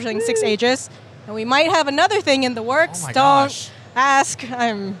and we're publishing 6 Ages. And we might have another thing in the works. Oh my Don't gosh. ask.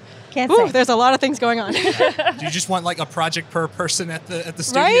 I'm Can't Ooh, say. there's a lot of things going on. Do you just want like a project per person at the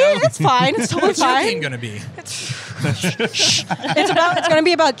studio? Right? It's fine. It's totally What's your fine. game gonna be? It's going to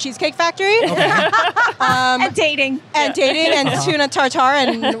be about Cheesecake Factory. Okay. And dating. And dating and tuna tartare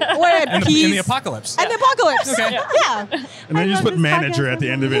and what peas. In the apocalypse. And the apocalypse. Okay. Yeah. And then you just put manager at the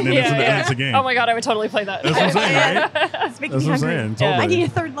end of it, and then it's a game. Oh my god, I would totally play that. That's what I'm saying, right? It's making That's me what I'm hungry. saying. Totally. I need a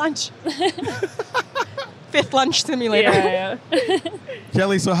third lunch. Fifth lunch simulator. Yeah.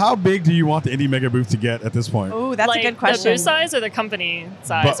 Kelly, so how big do you want the Indie Mega Booth to get at this point? Ooh, that's like a good question. The booth size or the company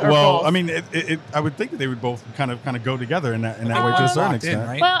size? But, or well, both? I mean, I would think that they would both kind of go together in that way to a certain Locked in, extent.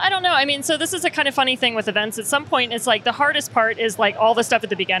 right? Well, I don't know. I mean, so this is a kind of funny thing with events. At some point, it's like the hardest part is like all the stuff at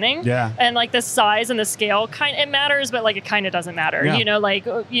the beginning. Yeah. And like the size and the scale, it matters, but like it kind of doesn't matter. Yeah.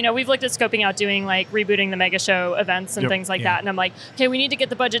 You know, we've looked at scoping out doing like rebooting the Mega Show events and things like that. And I'm like, okay, we need to get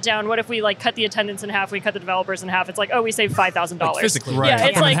the budget down. What if we like cut the attendance in half? We cut the developers in half. It's like, oh, we saved $5,000. Like physically. Right. Yeah,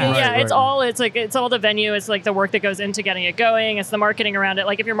 it's like Right. it's all the venue. It's like the work that goes into getting it going. It's the marketing around it.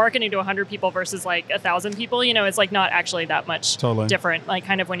 Like if you're marketing to 100 people versus like 1,000 people, you know, it's like not actually that much different. Like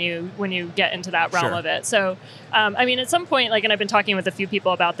kind of when you get into that realm of it. So, I mean, at some point, like, and I've been talking with a few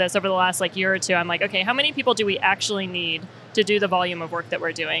people about this over the last like year or two. I'm like, okay, how many people do we actually need to do the volume of work that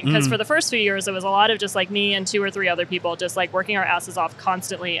we're doing? Because for the first few years, it was a lot of just like me and 2 or 3 other people just like working our asses off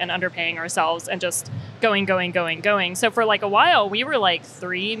constantly and underpaying ourselves and just going. So for like a while, we were like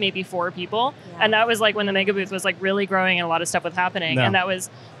 3, maybe 4 people. Yeah. And that was like when the Mega Booth was like really growing and a lot of stuff was happening. Yeah. And that was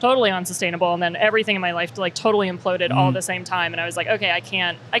totally unsustainable. And then everything in my life like totally imploded all at the same time. And I was like, okay, I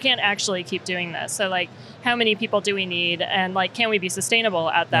can't actually keep doing this. So like, how many people do we need? And like, can we be sustainable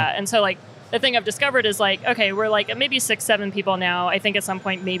at that? And so like, the thing I've discovered is like, okay, we're like maybe 6, 7 people now. I think at some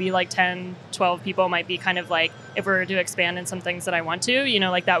point, maybe like 10, 12 people might be kind of like, if we were to expand in some things that I want to, you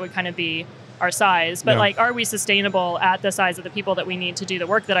know, like that would kind of be our size. But like, are we sustainable at the size of the people that we need to do the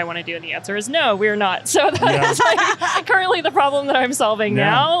work that I want to do? And the answer is no, we're not. So that's like currently the problem that I'm solving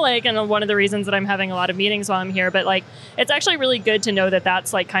now. Like, and one of the reasons that I'm having a lot of meetings while I'm here, but like, it's actually really good to know that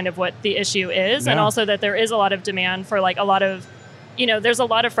that's like kind of what the issue is. And also that there is a lot of demand for like a lot of, you know, there's a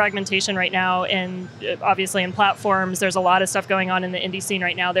lot of fragmentation right now in obviously in platforms. There's a lot of stuff going on in the indie scene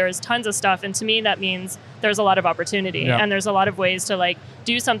right now. There's tons of stuff. And to me, that means there's a lot of opportunity and there's a lot of ways to like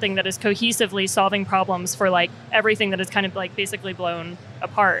do something that is cohesively solving problems for like everything that is kind of like basically blown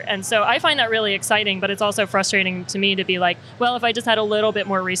apart. And so I find that really exciting, but it's also frustrating to me to be like, well, if I just had a little bit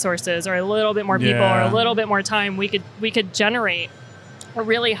more resources or a little bit more people or a little bit more time, we could generate a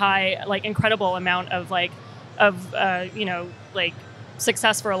really high, like incredible amount of like, you know, like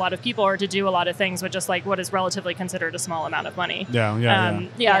success for a lot of people or to do a lot of things with just like what is relatively considered a small amount of money.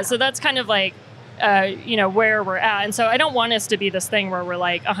 So that's kind of like, you know, where we're at. And so I don't want us to be this thing where we're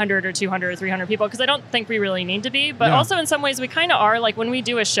like 100 or 200 or 300 people, because I don't think we really need to be. But also in some ways we kind of are. Like when we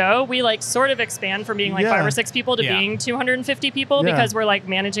do a show, we like sort of expand from being like 5 or 6 people to being 250 people because we're like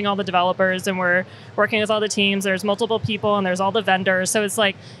managing all the developers and we're working with all the teams. There's multiple people and there's all the vendors. So it's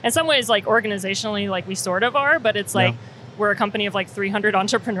like in some ways like organizationally like we sort of are, but it's like we're a company of like 300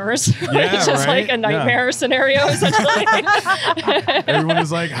 entrepreneurs. It's just like a nightmare scenario, essentially. Everyone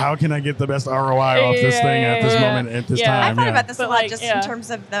is like, how can I get the best ROI off this thing at this moment, at this time? I thought about this a lot just in terms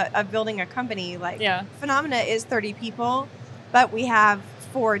of building a company. Like, Phenomena is 30 people, but we have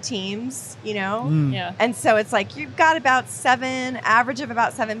 4 teams, you know? And so it's like you've got about 7, average of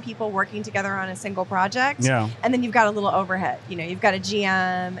about 7 people working together on a single project. And then you've got a little overhead. You know, you've got a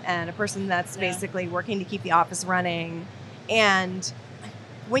GM and a person that's basically working to keep the office running. And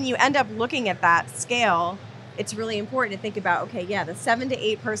when you end up looking at that scale, it's really important to think about, okay, the 7 to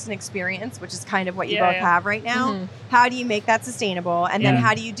 8 person experience, which is kind of what you both have right now. How do you make that sustainable? And then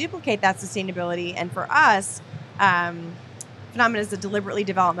how do you duplicate that sustainability? And for us, Phenomena is a deliberately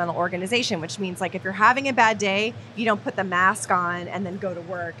developmental organization, which means like if you're having a bad day, you don't put the mask on and then go to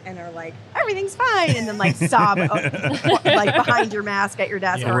work and are like, everything's fine, and then like sob like behind your mask at your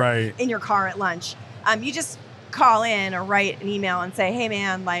desk or in your car at lunch. You just call in or write an email and say, hey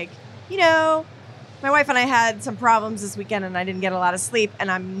man, like, you know, my wife and I had some problems this weekend and I didn't get a lot of sleep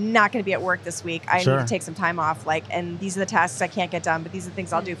and I'm not going to be at work this week. I need to take some time off. Like, and these are the tasks I can't get done, but these are the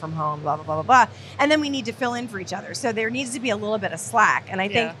things I'll do from home, blah, blah, blah, blah, blah. And then we need to fill in for each other. So there needs to be a little bit of slack. And I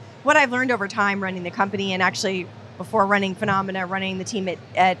think what I've learned over time running the company and actually before running Phenomena, running the team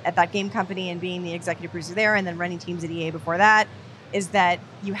at that game company and being the executive producer there and then running teams at EA before that, is that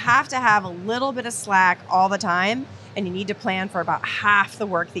you have to have a little bit of slack all the time, and you need to plan for about half the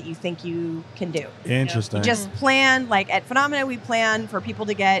work that you think you can do. Interesting. You just plan, like at Phenomena, we plan for people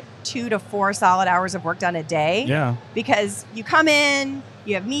to get 2 to 4 solid hours of work done a day. Because you come in,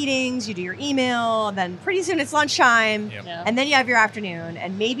 you have meetings, you do your email, then pretty soon it's lunchtime, and then you have your afternoon.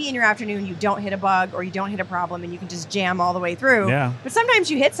 And maybe in your afternoon you don't hit a bug or you don't hit a problem and you can just jam all the way through. Yeah. But sometimes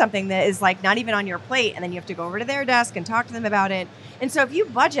you hit something that is like not even on your plate, and then you have to go over to their desk and talk to them about it. And so if you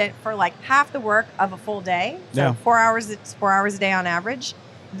budget for like half the work of a full day, so 4 hours, it's 4 hours a day on average,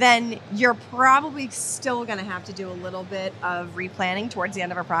 then you're probably still going to have to do a little bit of replanning towards the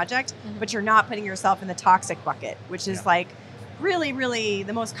end of a project, but you're not putting yourself in the toxic bucket, which is like really, really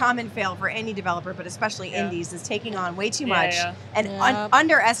the most common fail for any developer, but especially indies, is taking on way too much and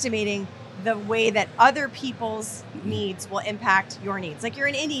underestimating the way that other people's needs will impact your needs. Like you're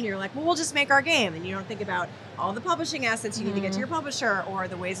an indie and you're like, well, we'll just make our game. And you don't think about all the publishing assets you need to get to your publisher, or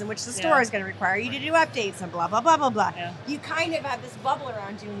the ways in which the store is going to require you to do updates and blah, blah, blah, blah, blah. Yeah. You kind of have this bubble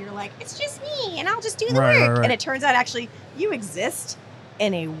around you and you're like, it's just me and I'll just do the work. Right. And it turns out actually you exist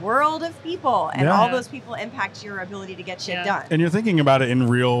in a world of people, and all those people impact your ability to get shit done. And you're thinking about it in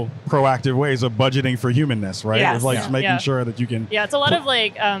real proactive ways of budgeting for humanness, right? Yes. It's like making sure that you can... Yeah, it's a lot of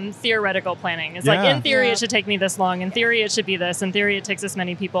like theoretical planning. It's like, in theory, it should take me this long. In theory, it should be this. In theory, it takes this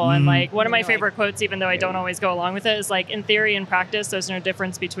many people. And like one of my favorite quotes, even though I don't always go along with it, is like, in theory and practice, there's no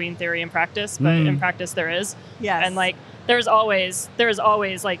difference between theory and practice, but in practice there is. Yes. And like, there's always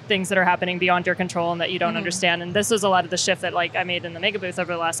like things that are happening beyond your control and that you don't understand. And this was a lot of the shift that like I made in the Mega Booth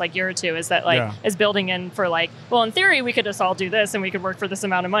over the last like year or two, is that like is building in for like, well, in theory we could just all do this and we could work for this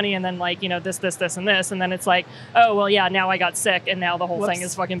amount of money, and then like, you know, this and this, and then it's like, oh well, yeah, now I got sick and now the whole thing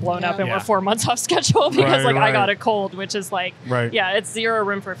is fucking blown up and we're 4 months off schedule because I got a cold, which is like it's zero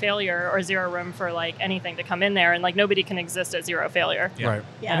room for failure or zero room for like anything to come in there, and like nobody can exist at zero failure. Right.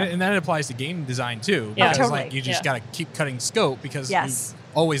 And that applies to game design too. Yeah, because like you just gotta keep cutting scope, because you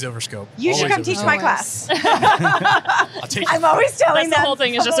always overscope. You should come teach my class. I'll take I'm always telling them. The whole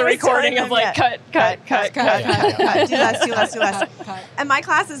thing is just a recording of like cut. Do less. And my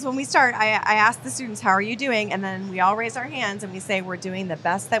classes, when we start, I ask the students, how are you doing? And then we all raise our hands and we say, we're doing the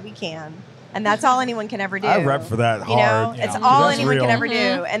best that we can. And that's all anyone can ever do. I rep for that hard. It's all anyone can ever do.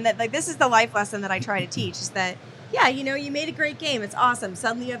 And that, like, this is the life lesson that I try to teach, is that, yeah, you know, you made a great game. It's awesome.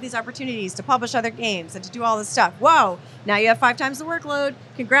 Suddenly you have these opportunities to publish other games and to do all this stuff. Whoa, now you have 5 times the workload.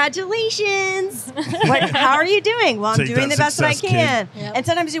 Congratulations. How are you doing? Well, I'm doing the best that I can. Yep. And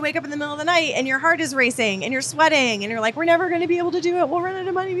sometimes you wake up in the middle of the night and your heart is racing and you're sweating and you're like, we're never going to be able to do it. We'll run out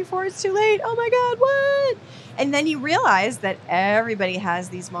of money before it's too late. Oh my God, what? And then you realize that everybody has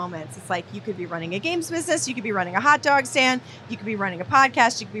these moments. It's like, you could be running a games business, you could be running a hot dog stand, you could be running a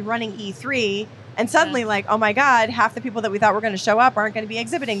podcast, you could be running E3. And suddenly, like, oh my God, half the people that we thought were going to show up aren't going to be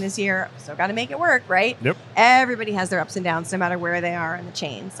exhibiting this year. So got to make it work, right? Yep. Everybody has their ups and downs, no matter where they are in the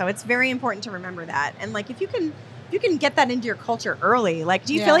chain. So it's very important to remember that. And like, if you can get that into your culture early, like,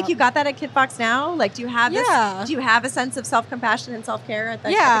 do you feel like you got that at Kitfox now? Like, do you have this? Do you have a sense of self-compassion and self-care at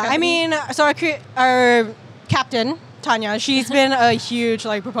the I mean, so our captain, Tanya, she's been a huge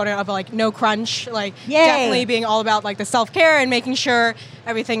like proponent of like no crunch, like definitely being all about like the self-care and making sure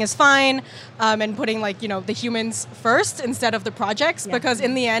everything is fine, and putting like, you know, the humans first instead of the projects, because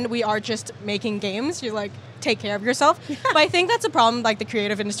in the end we are just making games. You like take care of yourself. But I think that's a problem like the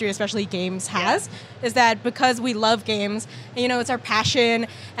creative industry, especially games, has, is that because we love games, and, you know, it's our passion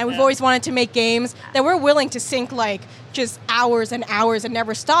and we've always wanted to make games, that we're willing to sink like just hours and hours and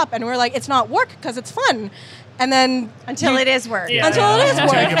never stop, and we're like, it's not work because it's fun. And then until it is work, until it is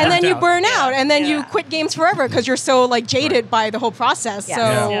work, and then you burn out, and then you quit games forever because you're so like jaded by the whole process.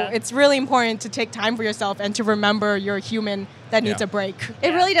 So it's really important to take time for yourself and to remember you're a human that needs a break.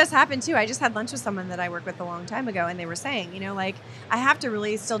 It really does happen too. I just had lunch with someone that I worked with a long time ago, and they were saying, you know, like, I have to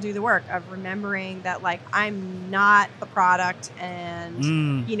really still do the work of remembering that, like, I'm not the product,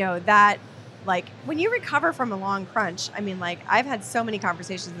 and you know that. Like, when you recover from a long crunch, I mean, like, I've had so many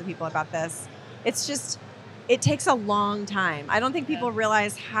conversations with people about this. It's just, it takes a long time. I don't think people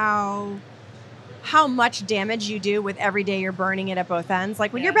realize how much damage you do with every day you're burning it at both ends.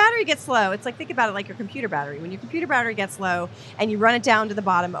 Like, when your battery gets low, it's like, think about it like your computer battery. When your computer battery gets low and you run it down to the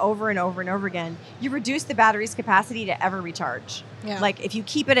bottom over and over and over again, you reduce the battery's capacity to ever recharge. Like, if you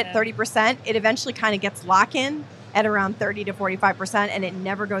keep it at 30%, it eventually kind of gets lock-in at around 30 to 45%, and it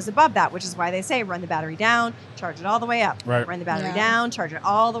never goes above that, which is why they say run the battery down, charge it all the way up. Run the battery down, charge it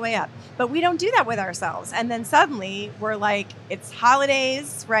all the way up. But we don't do that with ourselves. And then suddenly we're like, it's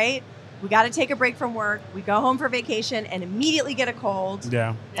holidays, right? We got to take a break from work. We go home for vacation and immediately get a cold.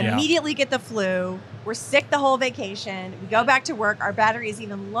 And immediately get the flu. We're sick the whole vacation. We go back to work. Our battery is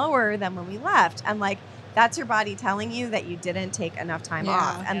even lower than when we left. And like, that's your body telling you that you didn't take enough time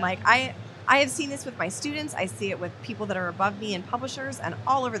off. And like, I have seen this with my students. I see it with people that are above me and publishers and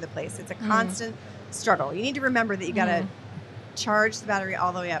all over the place. It's a constant struggle. You need to remember that you got to charge the battery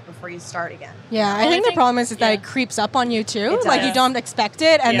all the way up before you start again. Yeah, I think the problem is that it creeps up on you too. Like you don't expect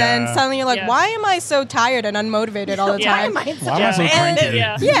it, and then suddenly you're like, why am I so tired and unmotivated all the time? Why am I so cranky?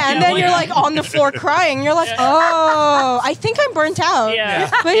 And then you're like on the floor crying. You're like, oh, I think I'm burnt out.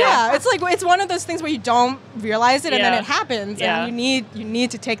 But it's like it's one of those things where you don't realize it, and then it happens, and you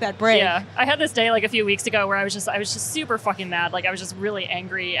need to take that break. Yeah, I had this day like a few weeks ago where I was just super fucking mad. Like I was just really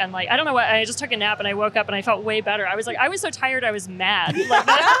angry, and like I don't know what. I just took a nap and I woke up and I felt way better. I was so tired I was mad. Like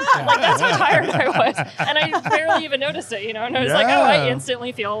that's how tired I was, and I barely even noticed it. And I was like, oh, I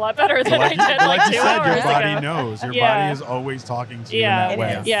instantly feel a lot better than I did like 2 hours ago. Your body knows. Your body is always talking to you in that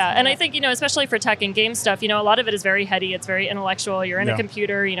way. Yeah, and I think especially for tech and game stuff, a lot of it is very heady. It's very intellectual. You're in a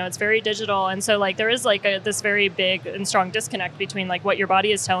computer. It's very digital, and so like there is like this very big and strong disconnect between like what your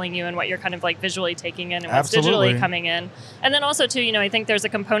body is telling you and what you're kind of like visually taking in and what's digitally coming in. And then also too, I think there's a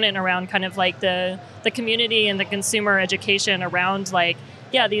component around kind of like the community and the consumer education around like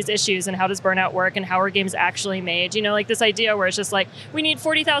these issues and how does burnout work and how are games actually made. Like this idea where it's just like we need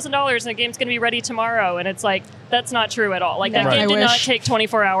 $40,000 and the game's going to be ready tomorrow, and it's like that's not true at all. Like that game did not take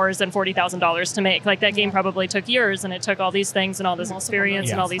 24 hours and $40,000 to make. Like that game probably took years, and it took all these things and all this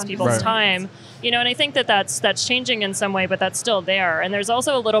experience and all these people's time. And I think that's changing in some way, but that's still there. And there's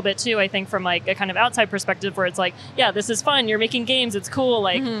also a little bit too, I think, from like a kind of outside perspective where it's like, this is fun. You're making games. It's cool.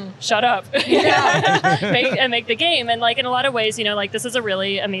 Like shut up make the game. And like in a lot of ways, like this is a really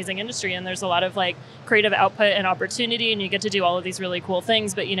amazing industry, and there's a lot of like creative output and opportunity, and you get to do all of these really cool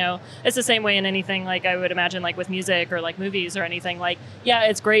things. But it's the same way in anything. Like I would imagine, like with music or like movies or anything. Like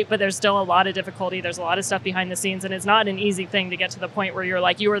it's great, but there's still a lot of difficulty. There's a lot of stuff behind the scenes, and it's not an easy thing to get to the point where you're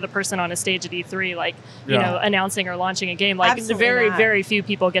like you are the person on a stage at E3, like announcing or launching a game. Like very few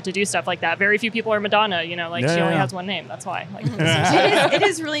people get to do stuff like that. Very few people are Madonna. She only has one name. That's why. Like it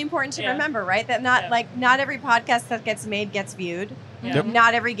is really important to remember, right? That not every podcast that gets made gets viewed.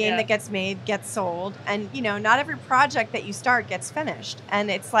 Not every game that gets made gets sold, and not every project that you start gets finished.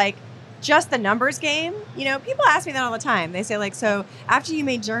 And it's like just the numbers game. People ask me that all the time. They say like, so after you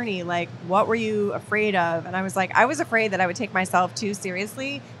made Journey, like what were you afraid of? And I was like, I was afraid that I would take myself too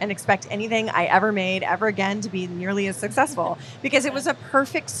seriously and expect anything I ever made ever again to be nearly as successful, because it was a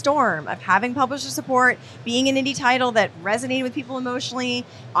perfect storm of having publisher support, being an indie title that resonated with people emotionally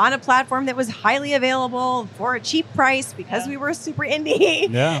on a platform that was highly available for a cheap price because we were super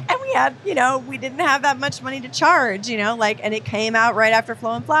indie. And we had, we didn't have that much money to charge, and it came out right after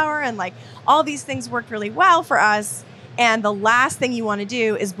Flow and Flower, and like all these things worked really well for us. And the last thing you want to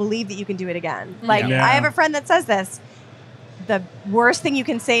do is believe that you can do it again. Like I have a friend that says this. The worst thing you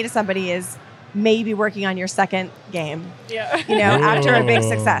can say to somebody is maybe working on your second game. After a big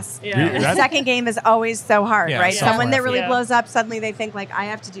success. The second game is always so hard, right? Someone that really blows up, suddenly they think like I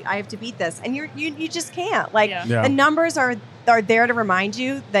have to beat this, and you just can't. Like the numbers are there to remind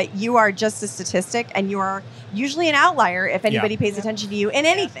you that you are just a statistic, and you are usually an outlier if anybody pays attention to you in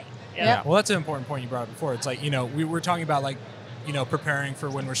anything. Well, that's an important point you brought up before. It's like, we were talking about like, preparing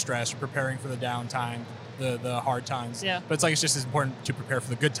for when we're stressed, or preparing for the downtime, the hard times. But it's like it's just as important to prepare for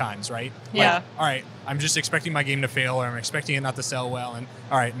the good times, right? Like, all right, I'm just expecting my game to fail, or I'm expecting it not to sell well, and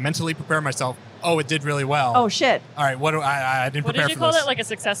all right, mentally prepare myself. Oh, it did really well. Oh shit! All right, what do I didn't prepare for this. What did you call it? Like a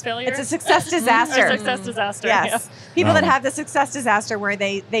success failure? It's a success disaster. A success disaster. Yes. People that have the success disaster where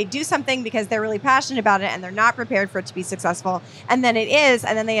they do something because they're really passionate about it and they're not prepared for it to be successful, and then it is,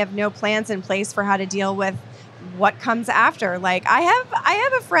 and then they have no plans in place for how to deal with what comes after. Like I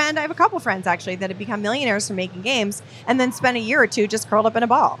have a couple friends actually that have become millionaires from making games and then spent a year or two just curled up in a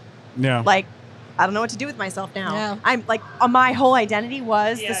ball. Like I don't know what to do with myself now. I'm like, my whole identity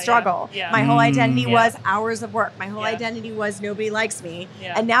was the struggle. My whole identity was hours of work. My whole identity was nobody likes me.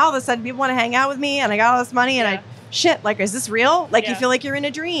 And now all of a sudden people want to hang out with me, and I got all this money, and like, is this real? Like you feel like you're in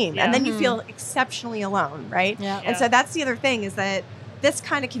a dream, and then you feel exceptionally alone, right? And so that's the other thing, is that this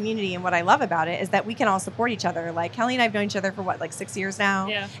kind of community, and what I love about it is that we can all support each other. Like Kelly and I have known each other for like 6 years now.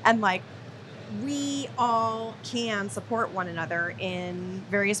 And like we all can support one another in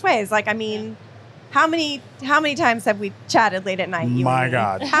various ways. Like, I mean, how many times have we chatted late at night? My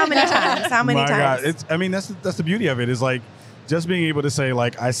God. How many times? How many times? God. That's the beauty of it, is like just being able to say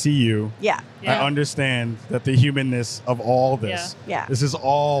like, I see you. I understand that the humanness of all this. This is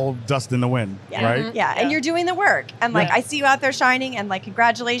all dust in the wind, right? And you're doing the work. And like, I see you out there shining, and like,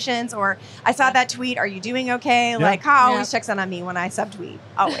 congratulations. Or I saw that tweet. Are you doing okay? Like, Ka always checks in on me when I subtweet.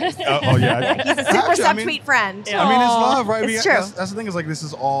 Always. He's a super subtweet friend. I mean, it's love, right? It's true. That's the thing, is like, this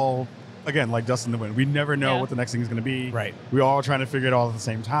is all, again, like dust in the wind. We never know what the next thing is going to be. Right. We're all trying to figure it all at the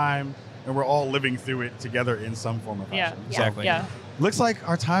same time. and we're all living through it together in some form or fashion. Yeah, exactly. Yeah. Looks like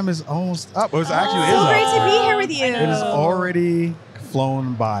our time is almost up. It was actually So is great up. to be here with you. It has already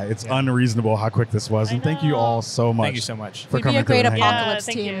flown by. It's unreasonable how quick this was, and thank you all so much. Thank you so much for We'd be coming a great through and hanging out. apocalypse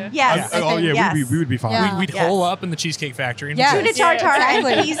thank team. you. Yes. Oh yeah, yes. we would be fine. Yeah. We'd Yes. hole up in the Cheesecake Factory. And Tuna just- tartare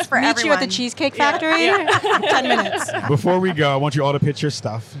Exactly. and peas for Meet everyone. you at the Cheesecake Factory. 10 minutes. Before we go, I want you all to pitch your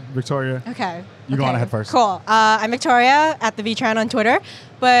stuff. Victoria, Okay. you go on ahead first. Cool. I'm Victoria at the VTran on Twitter,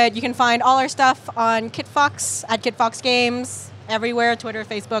 but you can find all our stuff on KitFox at KitFox Games. Everywhere, Twitter,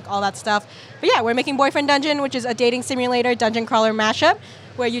 Facebook, all that stuff. But yeah, we're making Boyfriend Dungeon, which is a dating simulator dungeon crawler mashup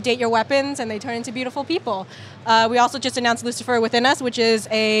where you date your weapons and they turn into beautiful people. We also just announced Lucifer Within Us, which is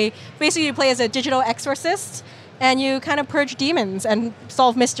basically you play as a digital exorcist and you kind of purge demons and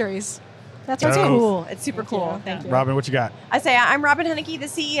solve mysteries. That's our Oh. team. Cool. It's super cool. you. Thank you. Robin, what you got? I say I'm Robin Henneke, the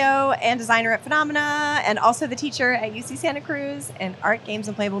CEO and designer at Phenomena, and also the teacher at UC Santa Cruz in art, games,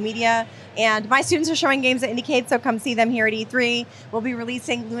 and playable media. And my students are showing games at Indiecade, so come see them here at E3. We'll be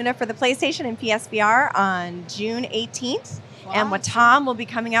releasing Luna for the PlayStation and PSVR on June 18th. And Watam will be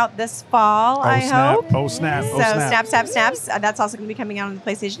coming out this fall, I hope. Oh snap! So Oh snap! Snaps. That's also going to be coming out on the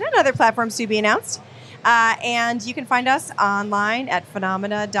PlayStation and other platforms to be announced. And you can find us online at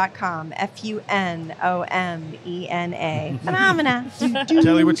phenomena.com. FUNOMENA. Phenomena.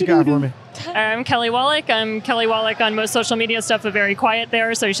 Kelly, what you got for me? I'm Kelly Wallach. I'm Kelly Wallach on most social media stuff, but very quiet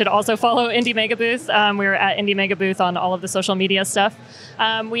there. So you should also follow Indie Mega Booth. We're at Indie Mega Booth on all of the social media stuff.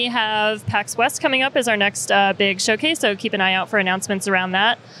 We have PAX West coming up as our next big showcase, so keep an eye out for announcements around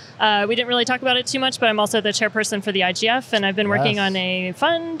that. We didn't really talk about it too much, but I'm also the chairperson for the IGF, and I've been working on a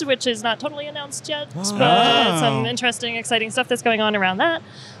fund, which is not totally announced yet, but some interesting, exciting stuff that's going on around that.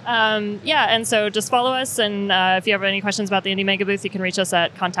 And so just follow us, and if you have any questions about the Indie Mega Booth, you can reach us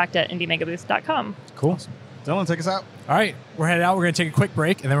at contact@indiemegabooth.com. Cool. Dylan, take us out. All right, we're headed out. We're going to take a quick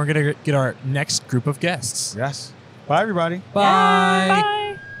break, and then we're going to get our next group of guests. Yes. Bye, everybody. Bye. Bye.